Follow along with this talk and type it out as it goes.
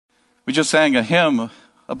We just sang a hymn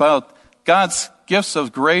about God's gifts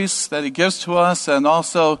of grace that he gives to us and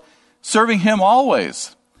also serving him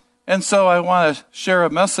always. And so I want to share a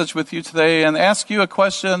message with you today and ask you a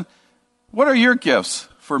question. What are your gifts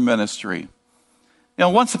for ministry?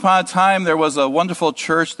 Once upon a time, there was a wonderful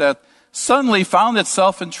church that suddenly found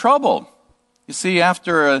itself in trouble. You see,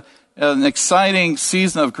 after an exciting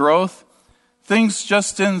season of growth, things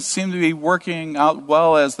just didn't seem to be working out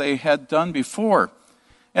well as they had done before.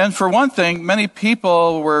 And for one thing, many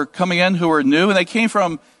people were coming in who were new, and they came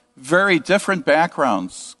from very different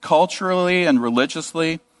backgrounds, culturally and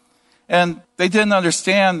religiously. And they didn't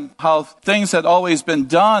understand how things had always been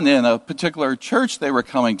done in a particular church they were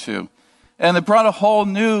coming to. And it brought a whole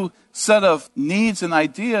new set of needs and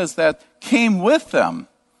ideas that came with them.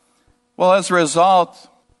 Well, as a result,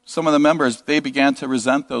 some of the members, they began to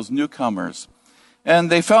resent those newcomers. And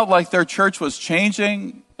they felt like their church was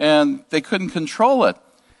changing and they couldn't control it.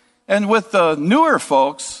 And with the newer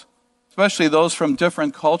folks, especially those from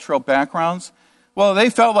different cultural backgrounds, well, they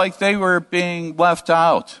felt like they were being left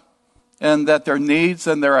out and that their needs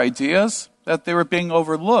and their ideas, that they were being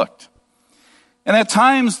overlooked. And at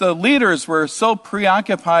times, the leaders were so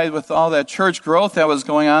preoccupied with all that church growth that was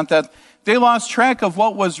going on that they lost track of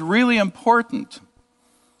what was really important.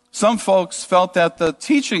 Some folks felt that the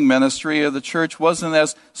teaching ministry of the church wasn't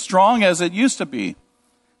as strong as it used to be.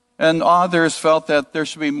 And others felt that there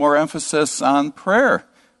should be more emphasis on prayer.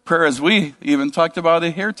 Prayer as we even talked about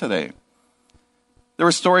it here today. There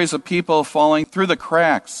were stories of people falling through the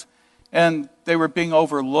cracks and they were being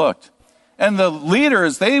overlooked. And the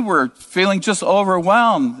leaders, they were feeling just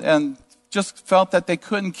overwhelmed and just felt that they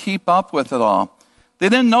couldn't keep up with it all. They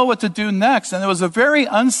didn't know what to do next. And it was a very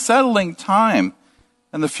unsettling time.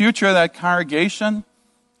 And the future of that congregation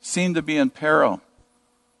seemed to be in peril.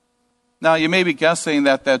 Now, you may be guessing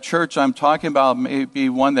that that church I'm talking about may be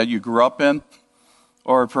one that you grew up in,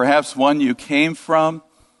 or perhaps one you came from,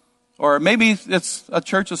 or maybe it's a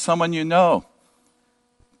church of someone you know.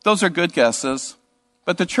 Those are good guesses.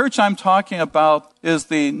 But the church I'm talking about is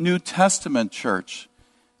the New Testament church,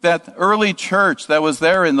 that early church that was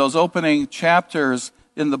there in those opening chapters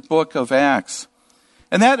in the book of Acts.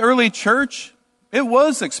 And that early church, it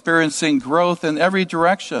was experiencing growth in every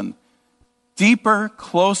direction, deeper,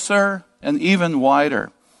 closer, and even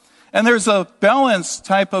wider. And there's a balanced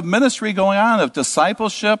type of ministry going on of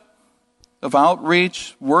discipleship, of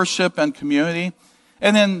outreach, worship, and community.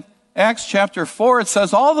 And in Acts chapter 4, it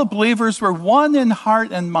says, all the believers were one in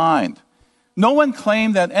heart and mind. No one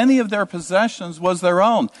claimed that any of their possessions was their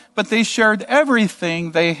own, but they shared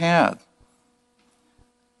everything they had.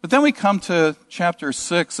 But then we come to chapter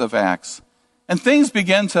 6 of Acts, and things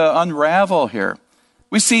begin to unravel here.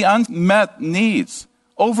 We see unmet needs,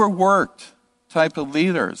 overworked type of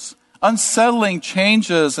leaders, unsettling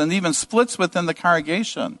changes, and even splits within the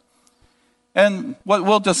congregation. And what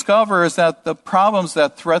we'll discover is that the problems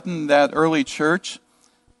that threatened that early church,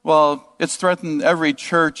 well, it's threatened every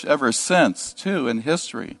church ever since, too, in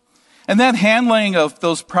history. And that handling of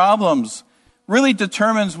those problems really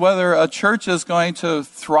determines whether a church is going to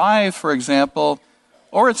thrive, for example,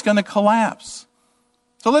 or it's going to collapse.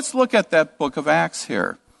 So let's look at that book of Acts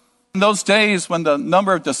here. In those days when the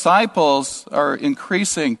number of disciples are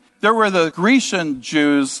increasing, there were the Grecian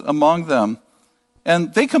Jews among them.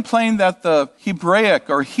 And they complained that the Hebraic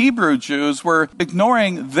or Hebrew Jews were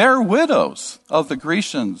ignoring their widows of the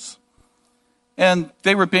Grecians. And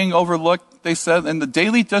they were being overlooked, they said, in the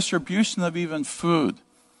daily distribution of even food.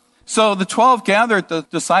 So the 12 gathered the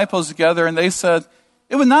disciples together and they said,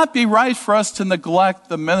 it would not be right for us to neglect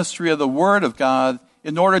the ministry of the Word of God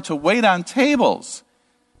in order to wait on tables.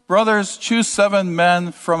 Brothers, choose 7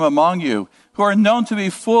 men from among you who are known to be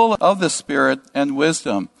full of the Spirit and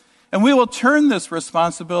wisdom. And we will turn this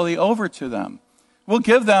responsibility over to them. We'll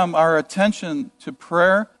give them our attention to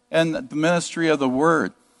prayer and the ministry of the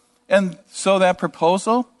Word. And so that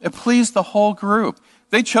proposal, it pleased the whole group.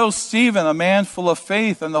 They chose Stephen, a man full of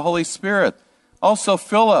faith and the Holy Spirit. Also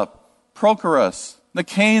Philip, Prochorus,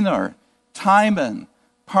 Nicanor, Timon,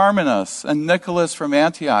 Parmenas, and Nicholas from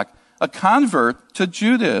Antioch, a convert to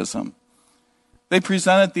Judaism. They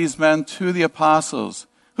presented these men to the apostles,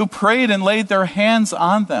 who prayed and laid their hands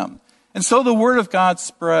on them. And so the word of God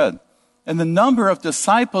spread, and the number of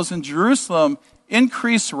disciples in Jerusalem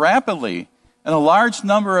increased rapidly, and a large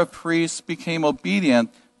number of priests became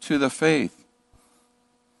obedient to the faith.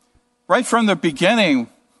 Right from the beginning,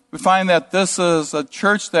 we find that this is a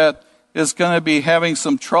church that is going to be having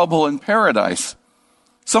some trouble in paradise.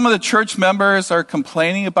 Some of the church members are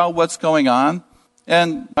complaining about what's going on,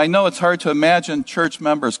 and I know it's hard to imagine church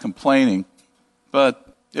members complaining,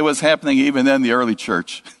 but it was happening even in the early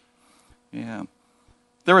church. Yeah.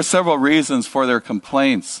 There were several reasons for their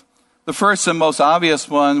complaints. The first and most obvious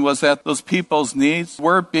one was that those people's needs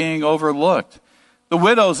were being overlooked. The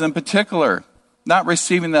widows in particular, not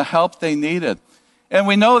receiving the help they needed. And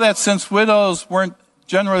we know that since widows weren't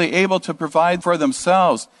generally able to provide for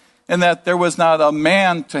themselves and that there was not a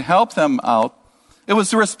man to help them out, it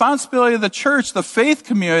was the responsibility of the church, the faith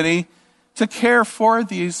community, to care for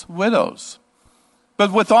these widows.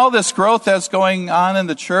 But with all this growth that's going on in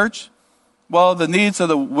the church, well, the needs of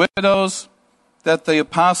the widows that the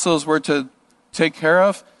apostles were to take care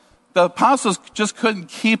of, the apostles just couldn't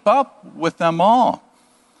keep up with them all.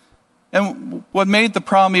 And what made the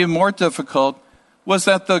problem even more difficult was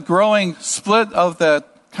that the growing split of the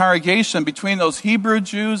congregation between those Hebrew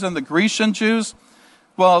Jews and the Grecian Jews,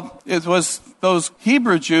 well, it was those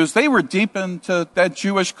Hebrew Jews, they were deep into that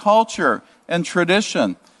Jewish culture and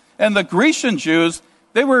tradition. And the Grecian Jews,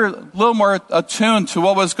 they were a little more attuned to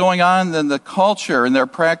what was going on in the culture and their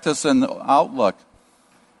practice and outlook.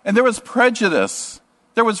 And there was prejudice.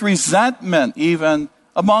 There was resentment even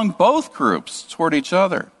among both groups toward each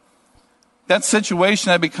other. That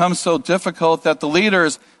situation had become so difficult that the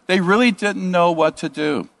leaders, they really didn't know what to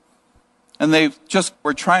do. And they just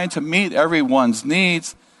were trying to meet everyone's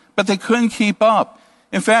needs, but they couldn't keep up.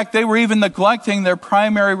 In fact, they were even neglecting their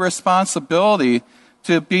primary responsibility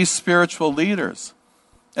to be spiritual leaders.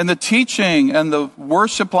 And the teaching and the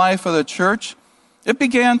worship life of the church, it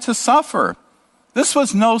began to suffer. This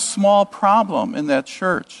was no small problem in that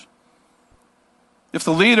church. If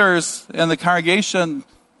the leaders and the congregation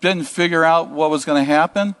didn't figure out what was going to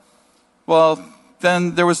happen, well,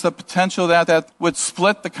 then there was the potential that would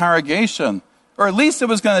split the congregation, or at least it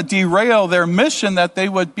was going to derail their mission that they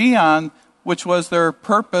would be on, which was their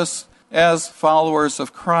purpose as followers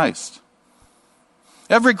of Christ.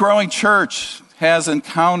 Every growing church has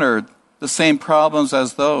encountered the same problems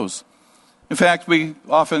as those. In fact, we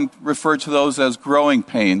often refer to those as growing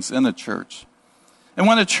pains in a church. And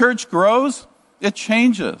when a church grows, it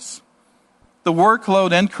changes. The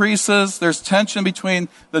workload increases. There's tension between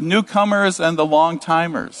the newcomers and the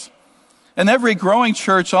long-timers. And every growing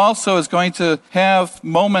church also is going to have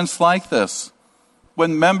moments like this,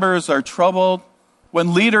 when members are troubled,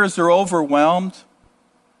 when leaders are overwhelmed.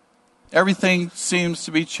 Everything seems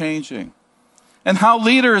to be changing. And how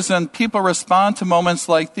leaders and people respond to moments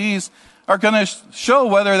like these are going to show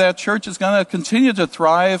whether that church is going to continue to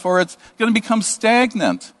thrive or it's going to become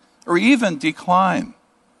stagnant or even decline.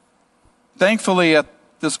 Thankfully, at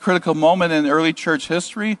this critical moment in early church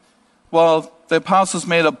history, well, the apostles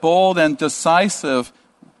made a bold and decisive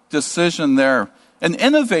decision there, an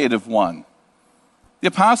innovative one. The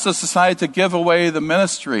apostles decided to give away the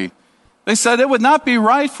ministry. They said it would not be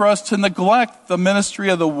right for us to neglect the ministry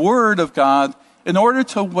of the Word of God in order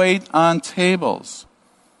to wait on tables.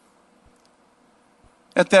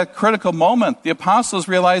 At that critical moment, the apostles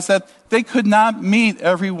realized that they could not meet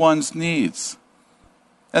everyone's needs.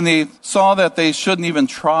 And they saw that they shouldn't even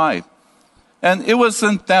try. And it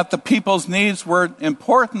wasn't that the people's needs were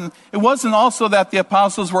important. It wasn't also that the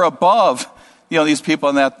apostles were above, these people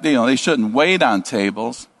and that, they shouldn't wait on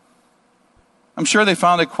tables. I'm sure they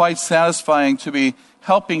found it quite satisfying to be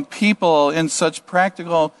helping people in such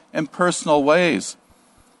practical and personal ways.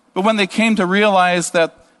 But when they came to realize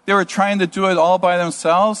that they were trying to do it all by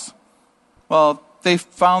themselves, well, they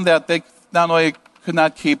found that they not only could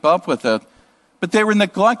not keep up with it, but they were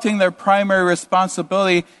neglecting their primary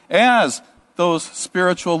responsibility as those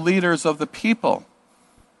spiritual leaders of the people.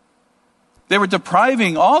 They were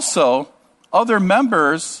depriving also other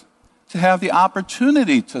members to have the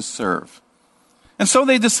opportunity to serve. And so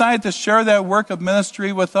they decided to share that work of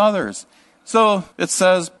ministry with others. So it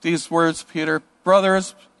says these words, Peter,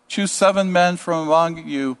 "Brothers, choose 7 men from among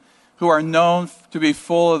you who are known to be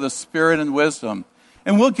full of the Spirit and wisdom.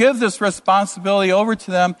 And we'll give this responsibility over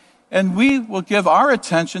to them, and we will give our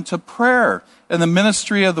attention to prayer and the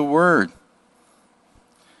ministry of the Word."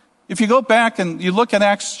 If you go back and you look at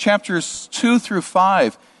Acts chapters 2 through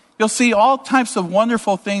 5, you'll see all types of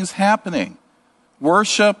wonderful things happening.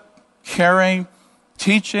 Worship, caring,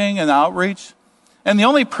 teaching, and outreach. And the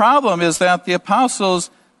only problem is that the apostles,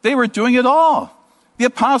 they were doing it all. The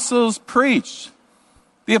apostles preached.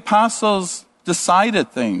 The apostles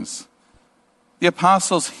decided things. The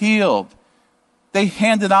apostles healed. They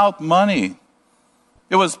handed out money.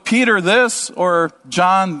 It was Peter this or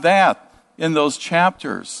John that in those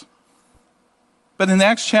chapters. But in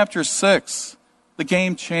Acts chapter 6, the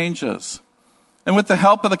game changes. And with the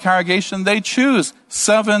help of the congregation, they choose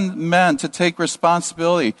 7 men to take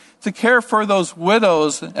responsibility, to care for those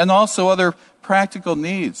widows and also other practical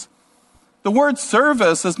needs. The word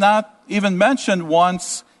service is not even mentioned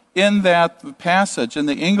once in that passage in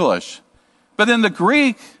the English. But in the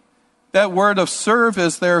Greek, that word of serve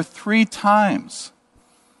is there 3 times.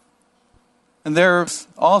 And there's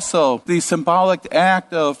also the symbolic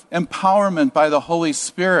act of empowerment by the Holy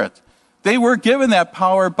Spirit. They were given that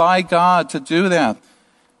power by God to do that.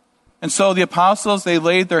 And so the apostles, they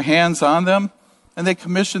laid their hands on them and they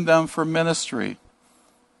commissioned them for ministry.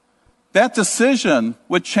 That decision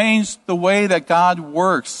would change the way that God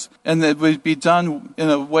works, and it would be done in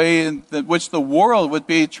a way in which the world would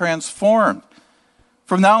be transformed.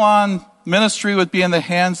 From now on, ministry would be in the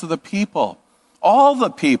hands of the people, all the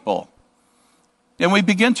people. And we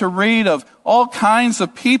begin to read of all kinds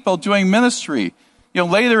of people doing ministry.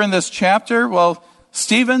 Later in this chapter,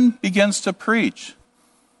 Stephen begins to preach.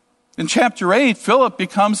 In chapter 8, Philip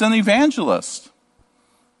becomes an evangelist.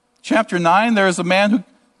 Chapter 9, there's a man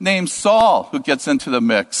named Saul who gets into the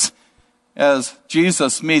mix as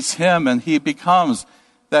Jesus meets him and he becomes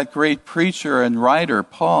that great preacher and writer,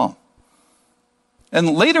 Paul.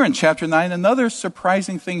 And later in chapter 9, another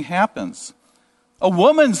surprising thing happens. A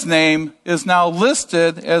woman's name is now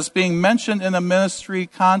listed as being mentioned in a ministry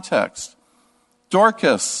context.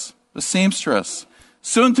 Dorcas, the seamstress,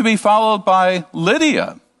 soon to be followed by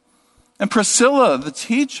Lydia and Priscilla, the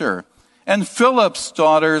teacher, and Philip's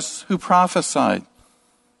daughters who prophesied.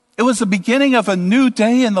 It was the beginning of a new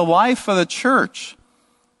day in the life of the church.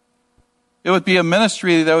 It would be a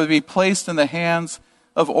ministry that would be placed in the hands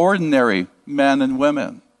of ordinary men and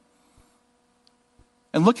women.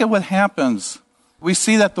 And look at what happens. We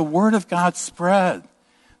see that the word of God spread.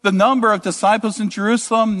 The number of disciples in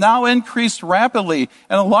Jerusalem now increased rapidly,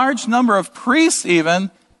 and a large number of priests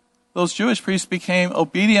even, those Jewish priests, became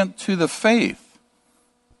obedient to the faith.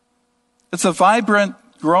 It's a vibrant,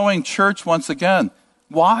 growing church once again.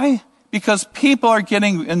 Why? Because people are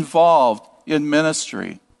getting involved in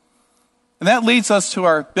ministry. And that leads us to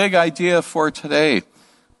our big idea for today,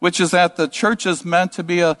 which is that the church is meant to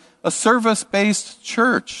be a service-based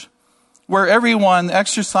church where everyone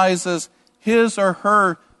exercises his or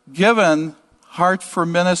her given heart for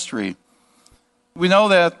ministry. We know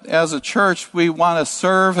that as a church, we want to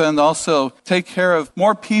serve and also take care of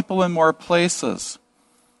more people in more places.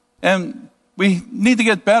 And we need to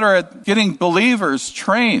get better at getting believers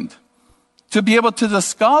trained to be able to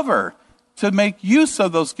discover, to make use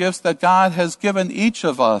of those gifts that God has given each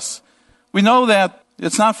of us. We know that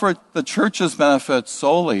it's not for the church's benefit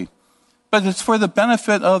solely, but it's for the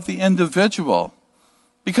benefit of the individual.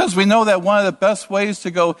 Because we know that one of the best ways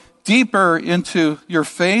to go deeper into your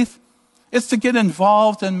faith is to get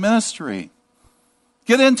involved in ministry.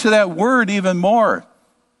 Get into that word even more.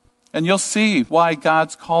 And you'll see why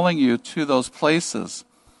God's calling you to those places.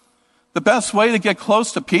 The best way to get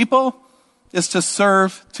close to people is to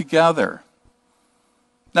serve together.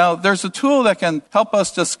 Now, there's a tool that can help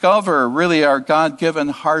us discover really our God-given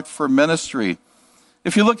heart for ministry.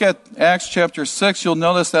 If you look at Acts chapter 6, you'll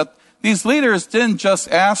notice that these leaders didn't just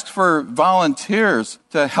ask for volunteers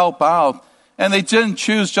to help out, and they didn't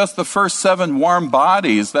choose just the first 7 warm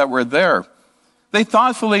bodies that were there. They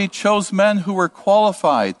thoughtfully chose men who were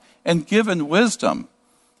qualified and given wisdom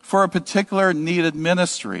for a particular needed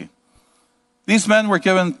ministry. These men were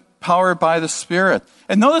given power by the Spirit.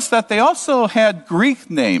 And notice that they also had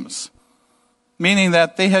Greek names, meaning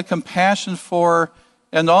that they had compassion for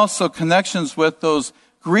and also connections with those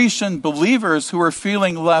Grecian believers who were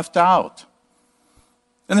feeling left out.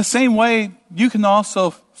 In the same way, you can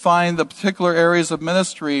also find the particular areas of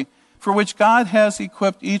ministry for which God has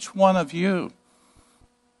equipped each one of you.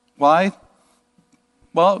 Why?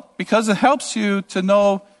 Well, because it helps you to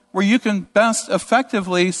know where you can best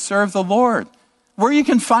effectively serve the Lord, where you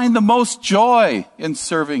can find the most joy in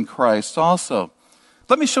serving Christ also.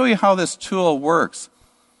 Let me show you how this tool works.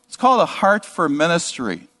 It's called a heart for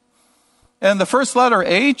ministry. And the first letter,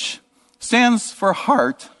 H, stands for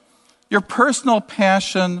heart, your personal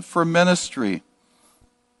passion for ministry.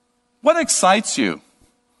 What excites you?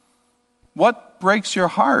 What breaks your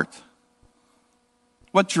heart?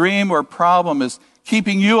 What dream or problem is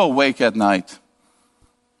keeping you awake at night?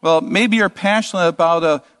 Well, maybe you're passionate about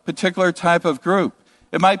a particular type of group.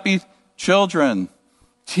 It might be children,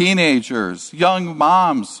 teenagers, young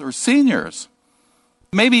moms, or seniors.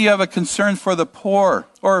 Maybe you have a concern for the poor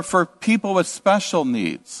or for people with special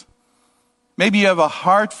needs. Maybe you have a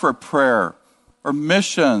heart for prayer or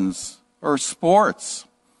missions or sports.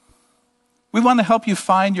 We want to help you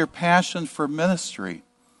find your passion for ministry.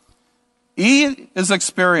 E is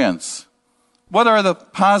experience. What are the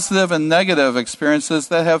positive and negative experiences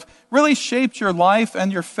that have really shaped your life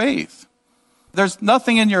and your faith? There's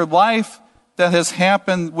nothing in your life that has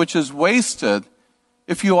happened which is wasted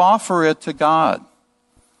if you offer it to God.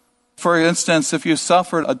 For instance, if you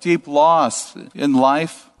suffered a deep loss in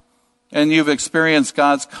life and you've experienced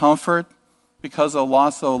God's comfort because of the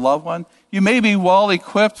loss of a loved one, you may be well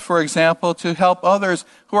equipped, for example, to help others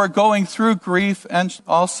who are going through grief and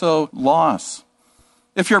also loss.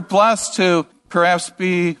 If you're blessed to perhaps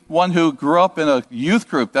be one who grew up in a youth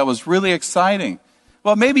group that was really exciting,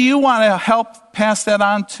 well, maybe you want to help pass that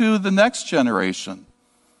on to the next generation.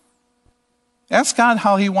 Ask God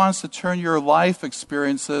how He wants to turn your life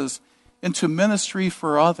experiences into ministry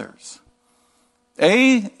for others.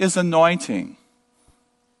 A is anointing,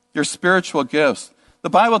 your spiritual gifts. The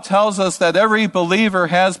Bible tells us that every believer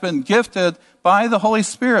has been gifted by the Holy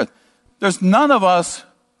Spirit. There's none of us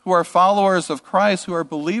who are followers of Christ, who are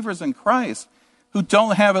believers in Christ, who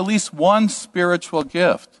don't have at least one spiritual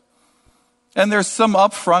gift. And there's some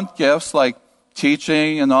upfront gifts like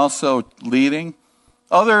teaching and also leading.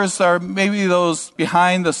 Others are maybe those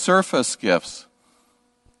behind the surface gifts.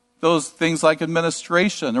 Those things like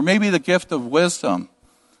administration, or maybe the gift of wisdom.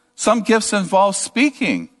 Some gifts involve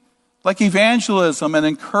speaking, like evangelism and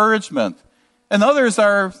encouragement. And others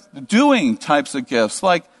are doing types of gifts,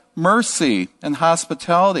 like mercy and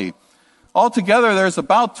hospitality. Altogether, there's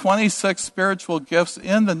about 26 spiritual gifts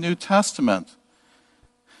in the New Testament.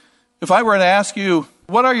 If I were to ask you,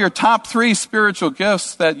 what are your top 3 spiritual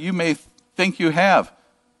gifts that you may think you have?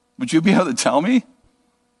 Would you be able to tell me?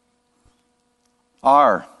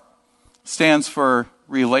 R stands for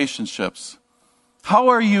relationships. How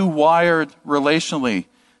are you wired relationally?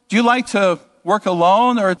 Do you like to work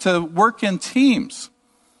alone or to work in teams?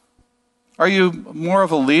 Are you more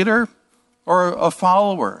of a leader or a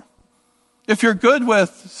follower? If you're good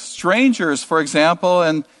with strangers, for example,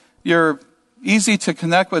 and you're easy to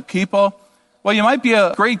connect with people, well, you might be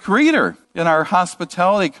a great greeter in our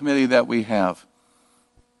hospitality committee that we have.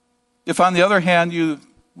 If, on the other hand, you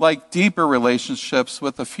like deeper relationships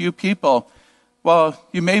with a few people, well,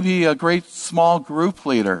 you may be a great small group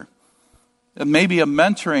leader. And maybe a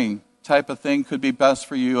mentoring type of thing could be best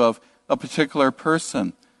for you of a particular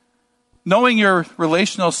person. Knowing your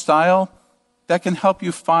relational style, that can help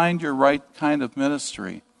you find your right kind of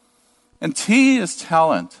ministry. And T is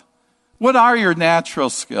talent. What are your natural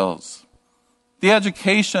skills? The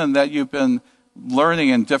education that you've been learning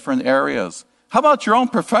in different areas. How about your own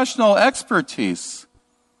professional expertise?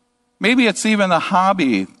 Maybe it's even a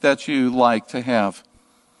hobby that you like to have.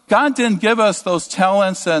 God didn't give us those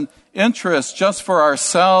talents and interests just for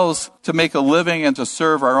ourselves to make a living and to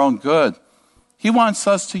serve our own good. He wants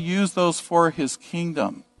us to use those for His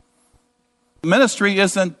kingdom. Ministry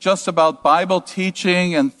isn't just about Bible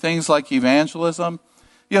teaching and things like evangelism.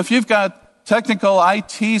 If you've got technical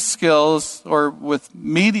IT skills or with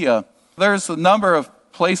media, there's a number of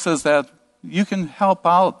places that you can help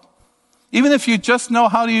out. Even if you just know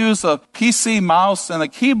how to use a PC mouse and a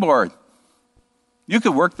keyboard, you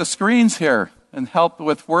could work the screens here and help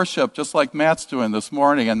with worship, just like Matt's doing this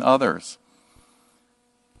morning and others.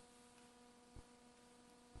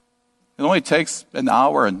 It only takes an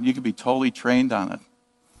hour and you can be totally trained on it.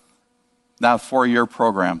 Not a 4-year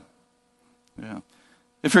program. Yeah.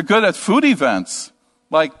 If you're good at food events,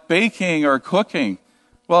 like baking or cooking,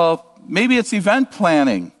 well, maybe it's event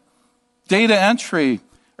planning, data entry,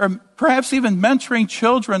 or perhaps even mentoring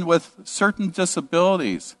children with certain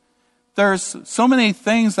disabilities. There's so many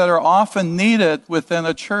things that are often needed within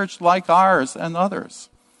a church like ours and others.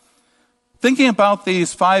 Thinking about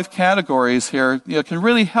these 5 categories here, can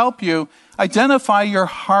really help you identify your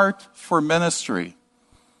heart for ministry.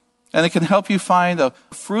 And it can help you find a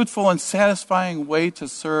fruitful and satisfying way to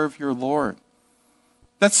serve your Lord.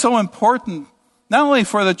 That's so important, not only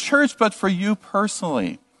for the church, but for you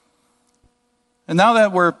personally. And now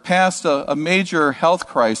that we're past a major health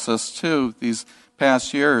crisis, too, these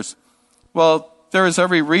past years, well, there is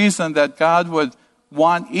every reason that God would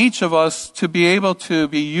want each of us to be able to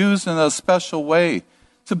be used in a special way,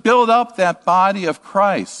 to build up that body of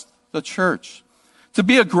Christ, the church, to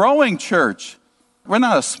be a growing church. We're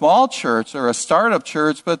not a small church or a startup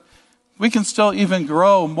church, but we can still even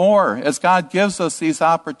grow more as God gives us these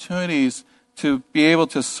opportunities to be able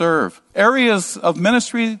to serve. Areas of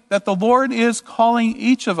ministry that the Lord is calling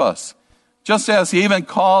each of us, just as He even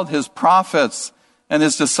called His prophets and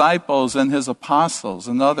His disciples and His apostles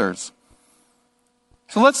and others.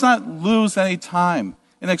 So let's not lose any time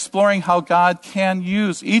in exploring how God can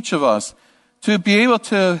use each of us to be able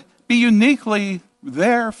to be uniquely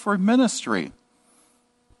there for ministry.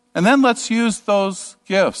 And then let's use those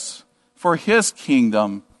gifts for His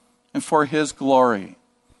kingdom and for His glory.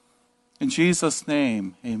 In Jesus'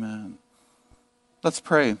 name, amen. Let's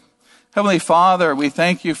pray. Heavenly Father, we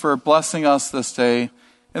thank You for blessing us this day.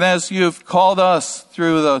 And as you've called us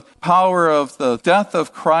through the power of the death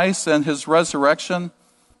of Christ and his resurrection,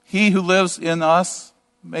 he who lives in us,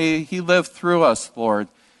 may he live through us, Lord.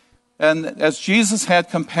 And as Jesus had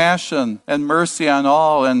compassion and mercy on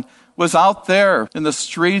all and was out there in the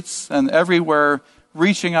streets and everywhere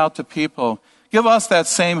reaching out to people, give us that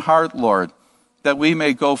same heart, Lord, that we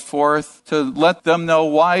may go forth to let them know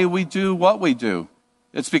why we do what we do.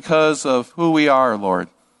 It's because of who we are, Lord.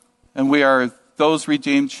 And we are those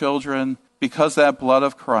redeemed children because of that blood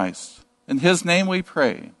of Christ. In his name we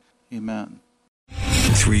pray. Amen.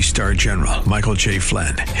 3-star General Michael J.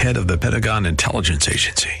 Flynn, head of the Pentagon Intelligence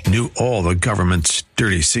Agency, knew all the government's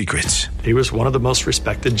dirty secrets. He was one of the most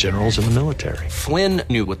respected generals in the military. Flynn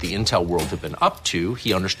knew what the intel world had been up to.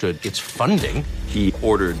 He understood its funding. He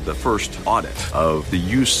ordered the first audit of the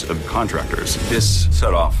use of contractors. This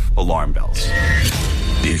set off alarm bells.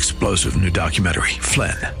 The explosive new documentary,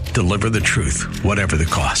 Flynn, Deliver the Truth, Whatever the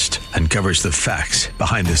Cost, uncovers the facts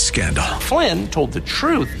behind this scandal. Flynn told the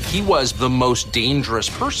truth. He was the most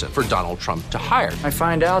dangerous person for Donald Trump to hire. I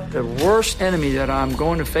find out the worst enemy that I'm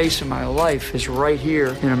going to face in my life is right here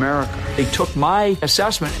in America. They took my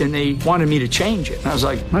assessment and they wanted me to change it. And I was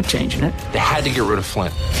like, I'm not changing it. They had to get rid of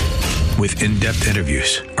Flynn. With in-depth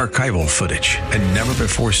interviews, archival footage, and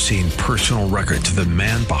never-before-seen personal records of the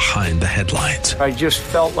man behind the headlines. I just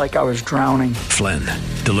felt like I was drowning. Flynn,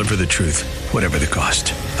 Deliver the Truth, Whatever the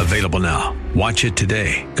Cost. Available now. Watch it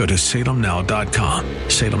today. Go to salemnow.com.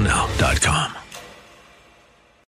 salemnow.com.